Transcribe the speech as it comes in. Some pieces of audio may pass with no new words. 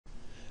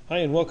Hi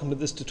and welcome to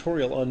this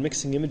tutorial on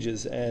mixing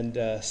images and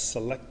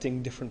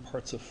selecting different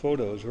parts of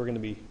photos. We're going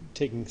to be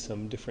taking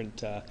some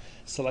different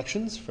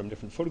selections from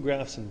different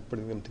photographs and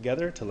putting them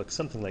together to look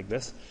something like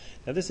this.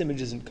 Now this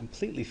image isn't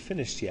completely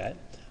finished yet,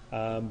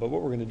 but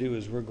what we're going to do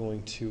is we're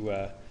going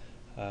to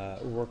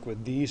work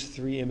with these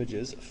three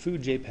images: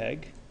 food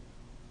JPEG,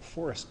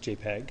 forest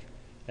JPEG,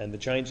 and the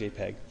giant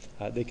JPEG.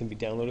 They can be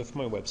downloaded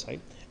from my website,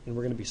 and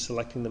we're going to be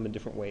selecting them in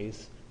different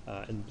ways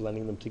and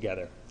blending them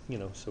together.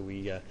 So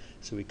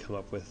we come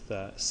up with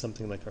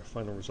something like our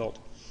final result.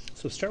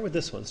 So start with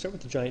this one. Start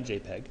with the giant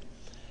JPEG,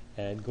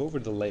 and go over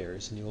to the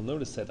layers, and you'll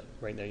notice that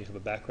right now you have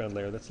a background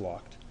layer that's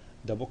locked.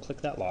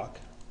 Double-click that lock,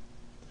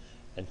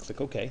 and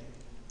click OK.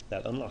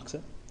 That unlocks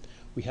it.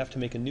 We have to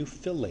make a new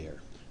fill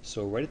layer.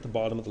 So right at the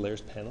bottom of the layers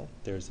panel,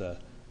 there's a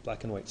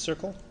black and white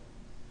circle.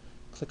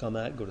 Click on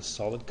that. Go to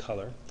solid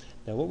color.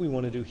 Now what we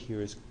want to do here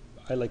is,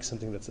 I like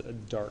something that's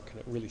dark and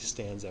it really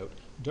stands out.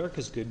 Dark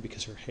is good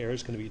because her hair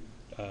is going to be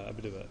a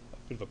bit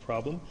of a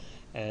problem,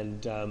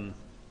 and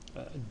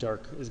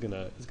dark is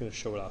gonna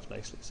show it off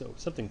nicely. So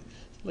something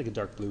like a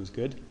dark blue is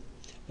good.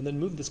 And then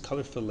move this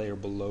color fill layer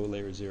below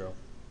layer 0.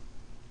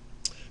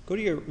 Go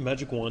to your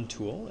magic wand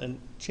tool and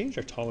change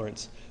our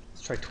tolerance.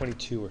 Let's try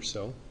 22 or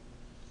so.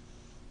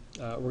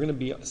 We're going to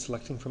be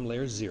selecting from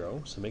layer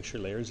 0, so make sure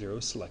layer 0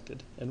 is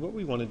selected. And what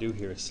we want to do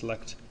here is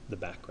select the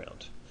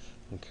background.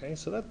 Okay,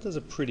 so that does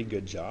a pretty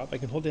good job. I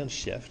can hold down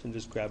Shift and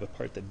just grab a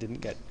part that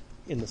didn't get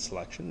in the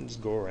selection and just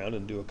go around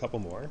and do a couple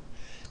more.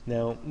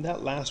 Now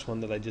that last one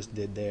that I just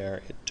did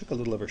there, it took a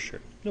little of her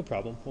shirt. No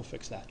problem, we'll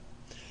fix that.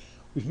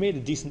 We've made a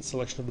decent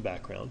selection of the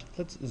background.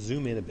 Let's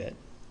zoom in a bit,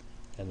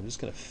 and I'm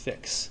just going to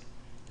fix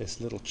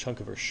this little chunk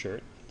of her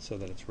shirt so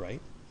that it's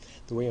right.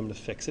 The way I'm going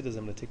to fix it is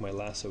I'm going to take my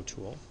lasso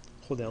tool,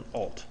 hold down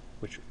Alt,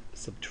 which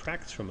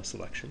subtracts from a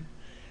selection,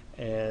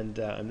 and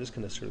I'm just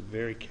going to sort of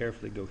very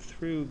carefully go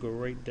through, go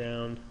right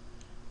down,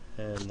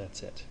 and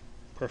that's it.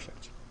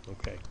 Perfect.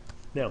 Okay.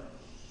 Now,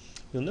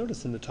 you'll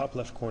notice in the top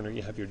left corner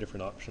you have your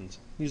different options.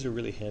 These are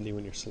really handy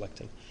when you're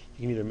selecting.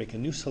 You can either make a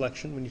new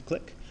selection when you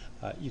click,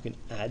 you can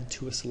add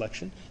to a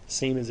selection,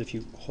 same as if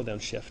you hold down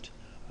Shift,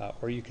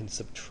 or you can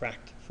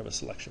subtract from a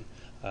selection.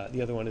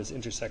 The other one is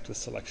intersect with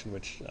selection,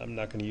 which I'm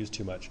not going to use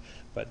too much,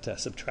 but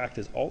subtract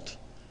is Alt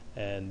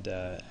and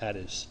add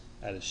is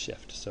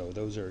Shift. So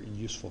those are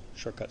useful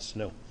shortcuts to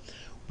know.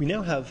 We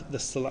now have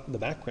the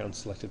background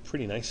selected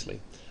pretty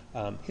nicely.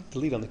 Hit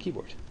delete on the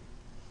keyboard.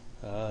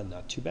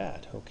 Not too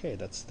bad. Okay,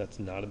 that's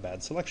not a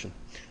bad selection.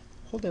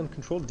 Hold down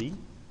Control D,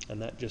 and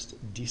that just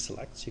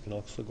deselects. You can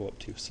also go up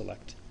to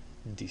Select,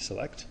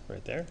 Deselect,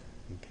 right there.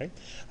 Okay,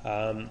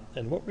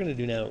 and what we're going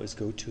to do now is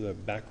go to a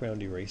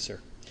background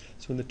eraser.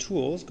 So in the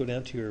tools, go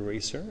down to your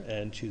eraser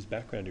and choose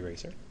background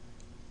eraser.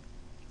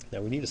 Now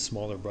we need a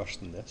smaller brush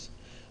than this.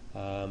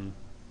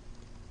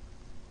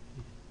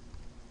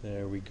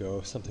 There we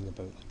go, something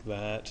about like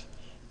that.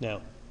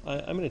 Now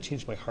I'm going to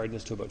change my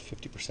hardness to about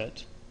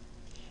 50%.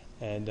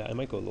 And I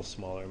might go a little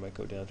smaller. I might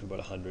go down to about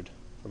 100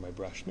 for my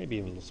brush, maybe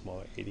even a little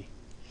smaller, 80.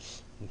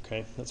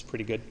 Okay, that's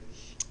pretty good.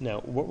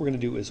 Now, what we're going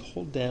to do is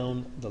hold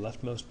down the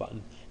left mouse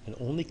button and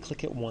only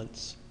click it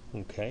once.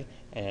 Okay,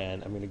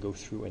 and I'm going to go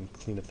through and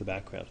clean up the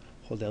background.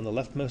 Hold down the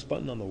left mouse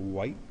button on the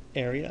white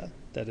area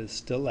that is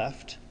still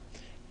left,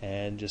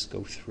 and just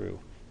go through.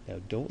 Now,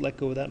 don't let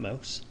go of that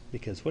mouse,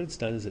 because what it's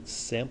done is it's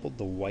sampled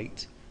the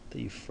white that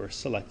you first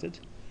selected,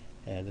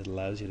 and it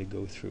allows you to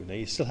go through. Now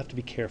you still have to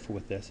be careful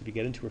with this. If you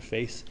get into her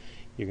face,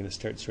 you're going to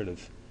start sort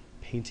of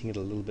painting it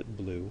a little bit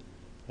blue.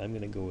 I'm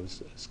going to go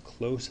as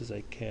close as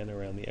I can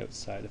around the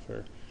outside of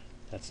her.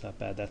 That's not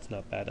bad, that's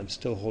not bad. I'm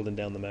still holding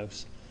down the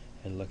mouse,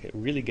 and look, it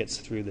really gets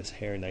through this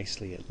hair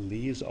nicely. It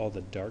leaves all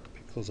the dark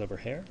pixels of her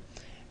hair,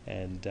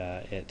 and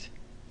it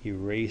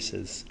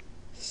erases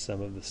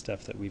some of the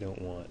stuff that we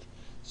don't want.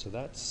 So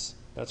that's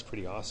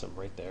pretty awesome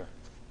right there.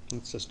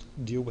 Let's just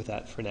deal with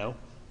that for now.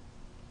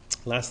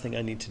 Last thing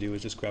I need to do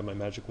is just grab my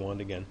magic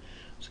wand again.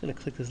 I'm just going to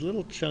click this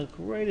little chunk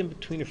right in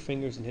between her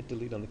fingers and hit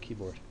delete on the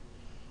keyboard.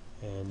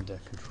 And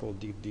Control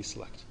D to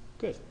deselect.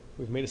 Good.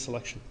 We've made a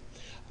selection.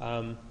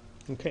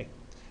 Okay.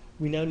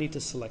 We now need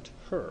to select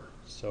her.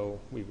 So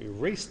we've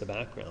erased the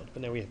background,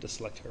 but now we have to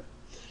select her.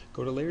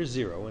 Go to layer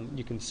 0, and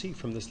you can see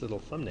from this little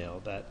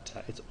thumbnail that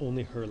it's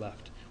only her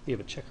left. We have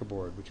a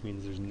checkerboard, which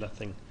means there's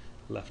nothing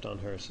left on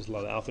her. It's just a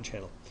lot of alpha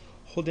channel.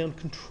 Hold down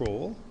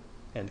Control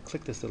and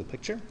click this little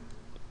picture.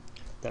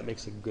 That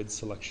makes a good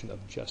selection of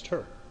just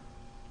her.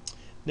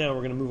 Now we're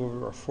going to move over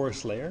to our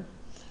forest layer.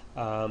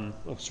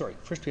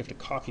 First we have to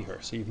copy her.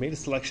 So you've made a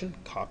selection,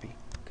 copy.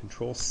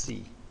 Control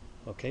C,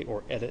 okay,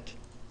 or edit,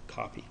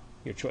 copy,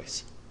 your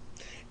choice.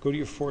 Go to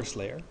your forest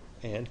layer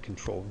and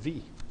Control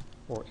V,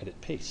 or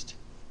edit paste.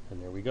 And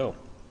there we go.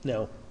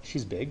 Now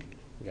she's big,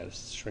 we got to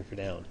shrink her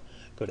down.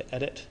 Go to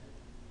edit,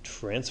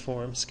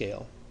 transform,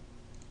 scale.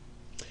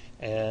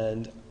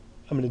 And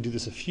I'm going to do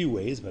this a few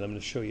ways, but I'm going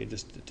to show you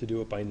just to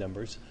do it by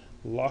numbers.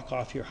 Lock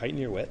off your height and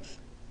your width,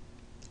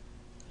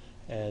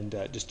 and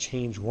just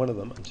change one of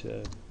them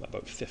to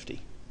about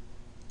 50.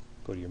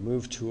 Go to your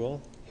move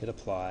tool, hit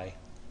apply,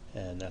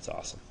 and that's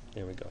awesome.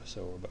 There we go.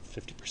 So we're about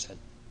 50%.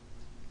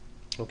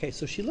 Okay,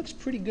 so she looks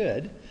pretty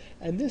good,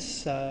 and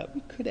this,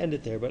 we could end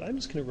it there, but I'm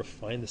just going to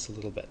refine this a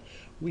little bit.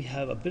 We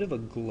have a bit of a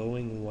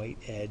glowing white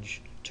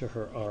edge to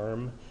her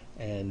arm,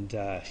 and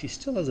she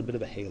still has a bit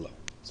of a halo.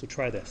 So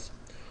try this.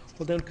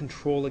 Hold down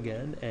Control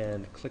again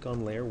and click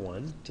on Layer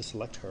 1 to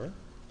select her.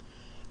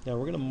 Now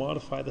we're going to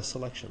modify the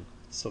selection.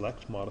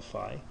 Select,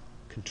 Modify,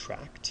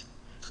 Contract.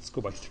 Let's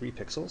go by 3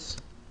 pixels.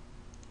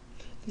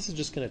 This is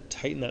just going to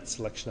tighten that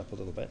selection up a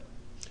little bit.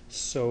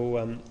 So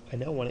I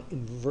now want to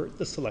invert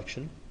the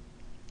selection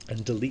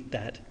and delete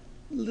that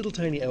little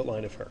tiny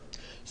outline of her.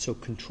 So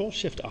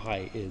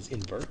Control-Shift-I is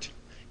invert.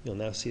 You'll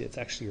now see it's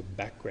actually your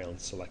background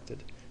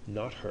selected,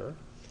 not her,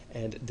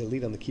 and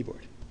delete on the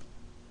keyboard.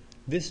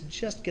 This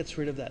just gets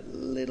rid of that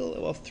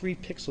little, well, 3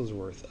 pixels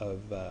worth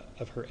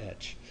of her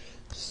edge.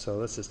 So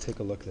let's just take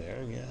a look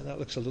there. Yeah, that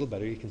looks a little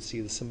better. You can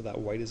see that some of that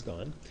white is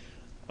gone.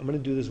 I'm going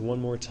to do this one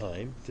more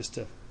time just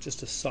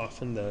to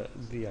soften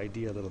the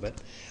idea a little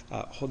bit.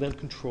 Hold down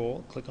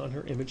Control, click on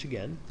her image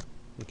again.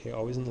 Okay,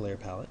 always in the layer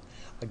palette.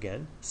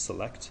 Again,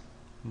 select,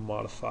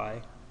 modify,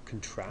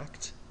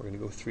 contract. We're going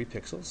to go 3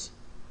 pixels.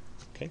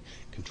 Okay,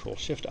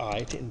 Control-Shift-I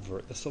to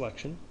invert the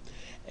selection,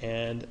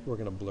 and we're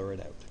going to blur it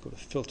out. Go to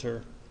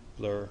Filter,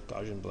 Blur,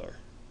 Gaussian Blur.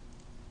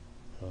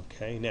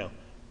 Okay, now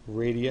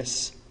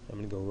radius. I'm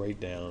going to go right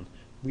down.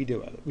 We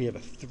have a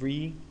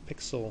 3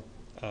 pixel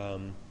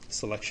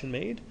selection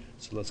made,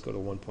 so let's go to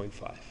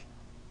 1.5.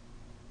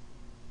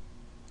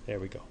 There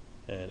we go,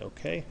 and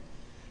okay.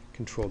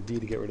 Control D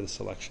to get rid of the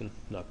selection,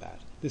 not bad.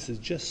 This is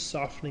just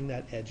softening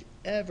that edge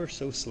ever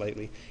so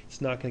slightly.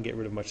 It's not going to get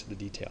rid of much of the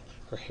detail.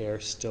 Her hair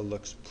still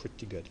looks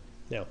pretty good.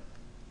 Now,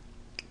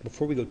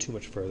 before we go too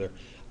much further,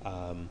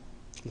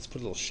 let's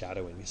put a little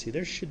shadow in. You see,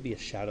 there should be a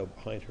shadow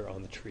behind her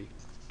on the tree.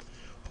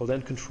 Hold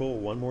down Control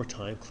one more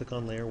time, click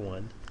on Layer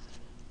 1.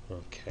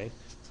 Okay,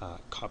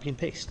 copy and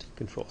paste.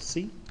 Control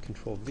C,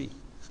 Control V.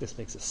 This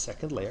makes a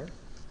second layer.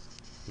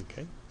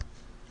 Okay.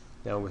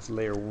 Now with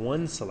Layer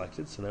 1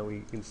 selected, so now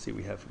we can see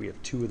we have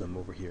 2 of them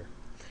over here.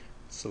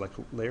 Select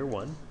Layer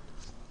 1,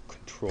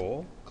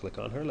 Control, click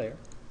on her layer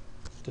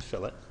to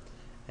fill it,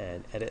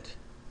 and Edit,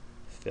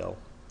 Fill,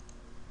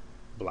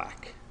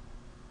 Black.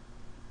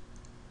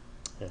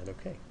 And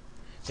okay.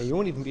 Now you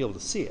won't even be able to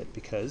see it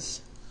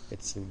because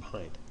it's in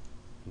behind.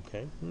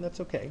 Okay, and that's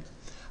okay.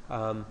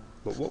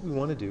 But what we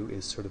want to do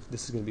is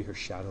this is going to be her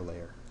shadow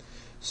layer.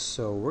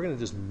 So we're going to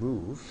just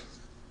move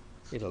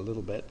it a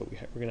little bit, but we're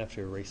going to have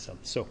to erase some.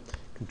 So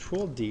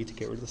Control D to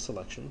get rid of the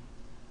selection.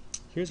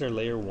 Here's our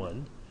Layer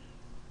 1.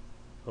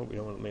 Oh, we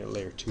don't want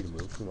Layer 2 to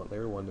move. We want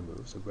Layer 1 to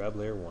move. So grab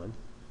Layer 1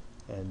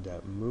 and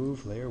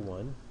move Layer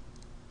 1.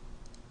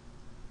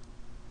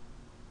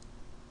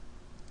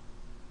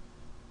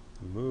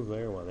 Move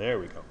Layer 1. There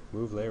we go.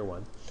 Move Layer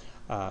 1.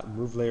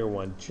 Move Layer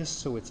 1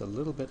 just so it's a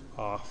little bit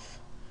off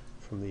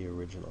from the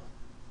original.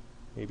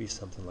 Maybe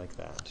something like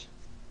that.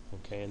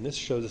 Okay, and this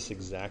shows us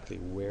exactly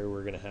where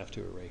we're going to have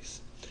to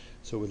erase.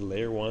 So with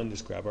Layer 1,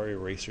 just grab our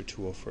eraser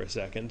tool for a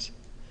second,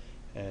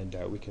 and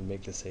we can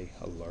make this a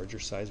larger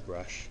size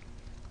brush.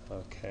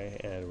 Okay,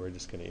 and we're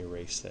just going to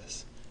erase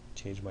this.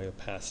 Change my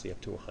opacity up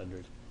to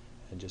 100,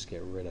 and just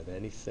get rid of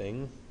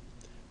anything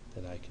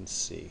that I can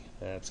see.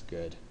 That's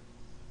good.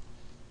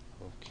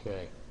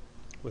 Okay,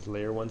 with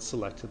Layer 1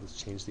 selected,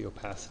 let's change the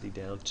opacity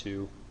down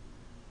to,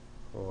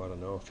 oh, I don't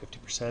know,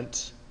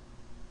 50%.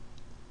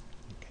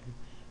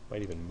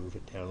 Might even move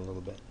it down a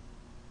little bit.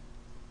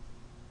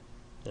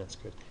 That's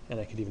good. And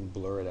I could even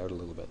blur it out a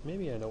little bit.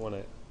 Maybe I don't want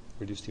to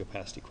reduce the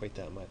opacity quite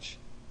that much.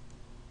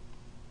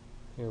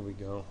 Here we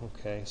go.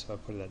 Okay, so I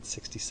put it at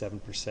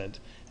 67%,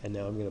 and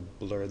now I'm going to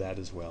blur that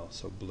as well.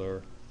 So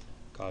blur,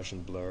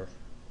 Gaussian blur,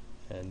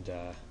 and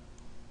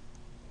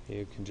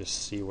you can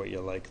just see what you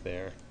like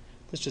there.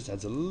 This just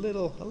adds a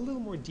little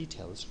more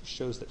detail. This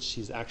shows that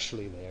she's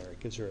actually there.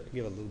 It gives a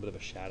little bit of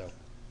a shadow.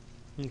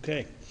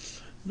 Okay.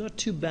 Not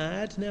too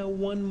bad. Now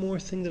one more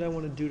thing that I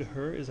want to do to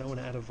her is I want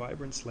to add a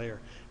vibrance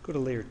layer. Go to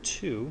Layer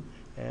 2,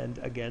 and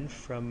again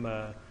from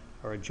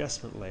our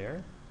adjustment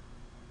layer,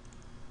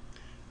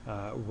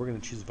 we're going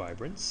to choose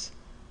vibrance,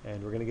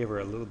 and we're going to give her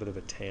a little bit of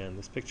a tan.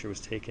 This picture was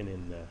taken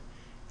in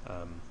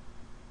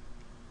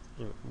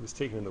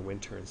the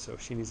winter, and so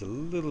she needs a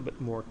little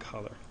bit more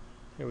color.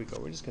 There we go.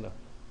 We're just going to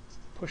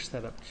push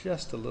that up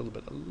just a little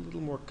bit. A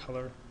little more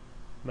color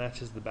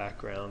matches the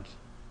background.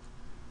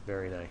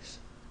 Very nice.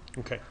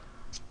 Okay.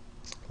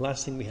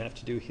 Last thing we have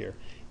to do here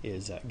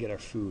is get our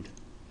food.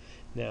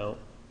 Now,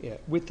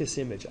 with this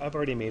image, I've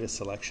already made a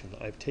selection.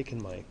 I've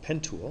taken my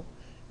pen tool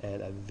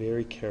and I've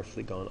very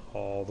carefully gone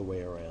all the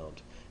way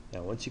around.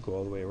 Now, once you go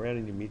all the way around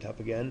and you meet up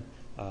again,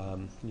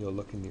 you'll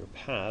look in your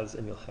paths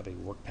and you'll have a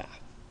work path.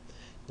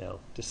 Now,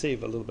 to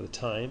save a little bit of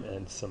time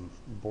and some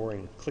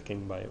boring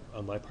clicking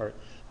on my part,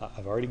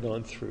 I've already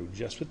gone through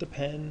just with the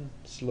pen,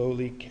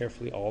 slowly,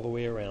 carefully, all the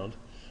way around.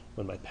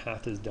 When my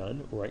path is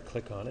done,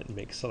 right-click on it and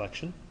make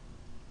selection.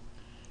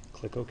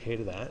 Click OK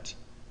to that.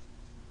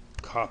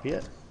 Copy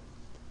it.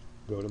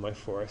 Go to my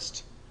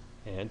forest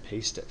and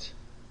paste it.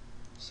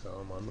 So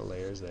I'm on the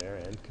layers there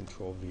and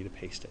Control V to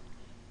paste it.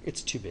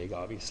 It's too big,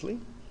 obviously.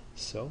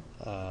 So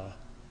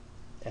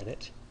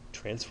edit,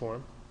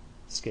 transform,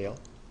 scale.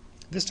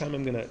 This time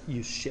I'm going to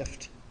use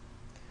shift.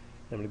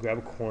 I'm going to grab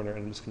a corner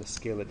and I'm just going to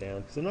scale it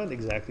down because I'm not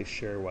exactly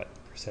sure what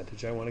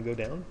percentage I want to go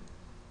down.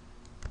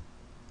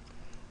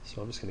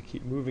 So I'm just going to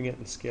keep moving it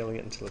and scaling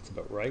it until it's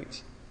about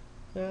right.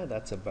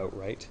 That's about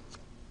right.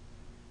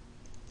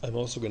 I'm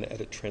also going to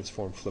edit,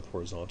 transform, flip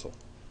horizontal.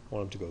 I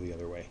want them to go the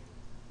other way.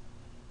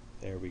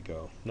 There we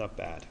go. Not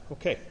bad.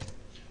 Okay,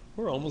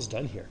 we're almost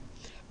done here.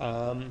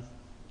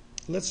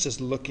 Let's just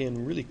look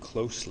in really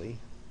closely,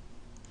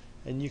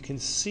 and you can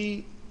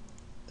see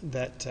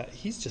that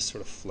he's just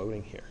sort of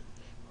floating here.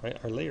 Right?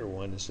 Our layer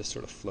 1 is just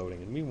sort of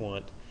floating, and we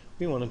want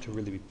him to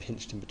really be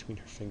pinched in between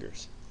her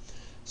fingers.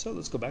 So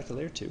let's go back to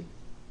layer 2,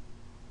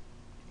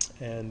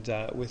 and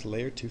with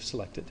layer 2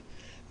 selected,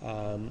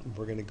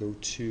 we're going to go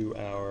to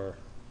our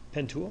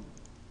pen tool,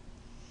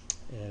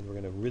 and we're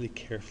going to really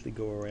carefully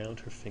go around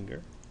her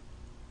finger.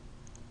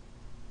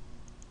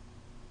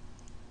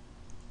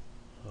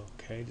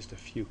 Okay, just a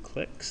few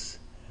clicks,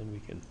 and we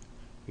can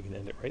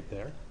end it right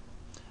there.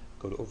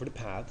 Go over to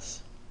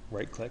paths,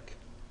 right click,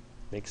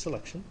 make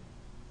selection.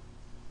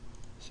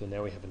 So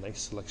now we have a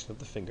nice selection of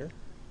the finger.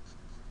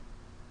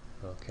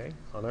 Okay,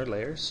 on our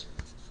layers,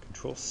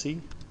 Control C,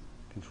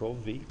 Control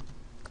V,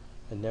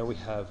 and now we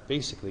have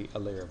basically a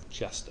layer of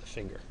just a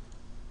finger.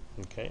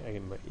 Okay,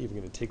 I'm even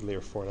going to take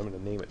layer 4 and I'm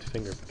going to name it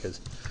finger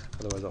because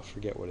otherwise I'll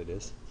forget what it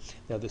is.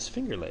 Now this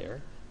finger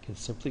layer can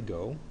simply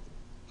go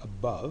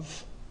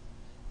above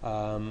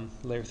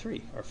layer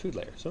 3, our food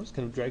layer. So I'm just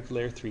going to drag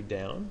layer 3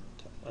 down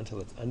until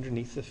it's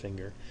underneath the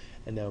finger,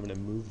 and now I'm going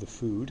to move the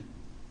food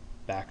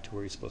back to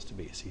where he's supposed to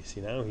be. So you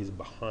see now he's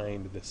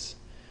behind this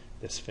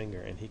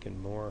finger, and he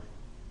can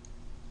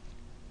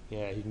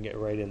he can get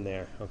right in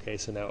there. Okay,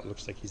 so now it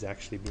looks like he's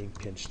actually being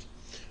pinched.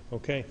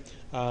 Okay,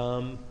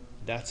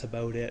 that's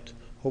about it.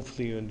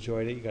 Hopefully you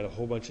enjoyed it. You got a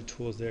whole bunch of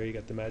tools there. You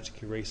got the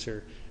magic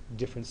eraser,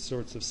 different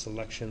sorts of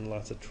selection,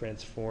 lots of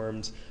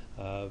transforms,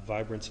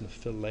 vibrance and a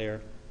fill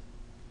layer.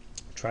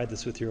 Try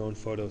this with your own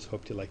photos.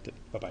 Hope you liked it.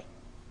 Bye-bye.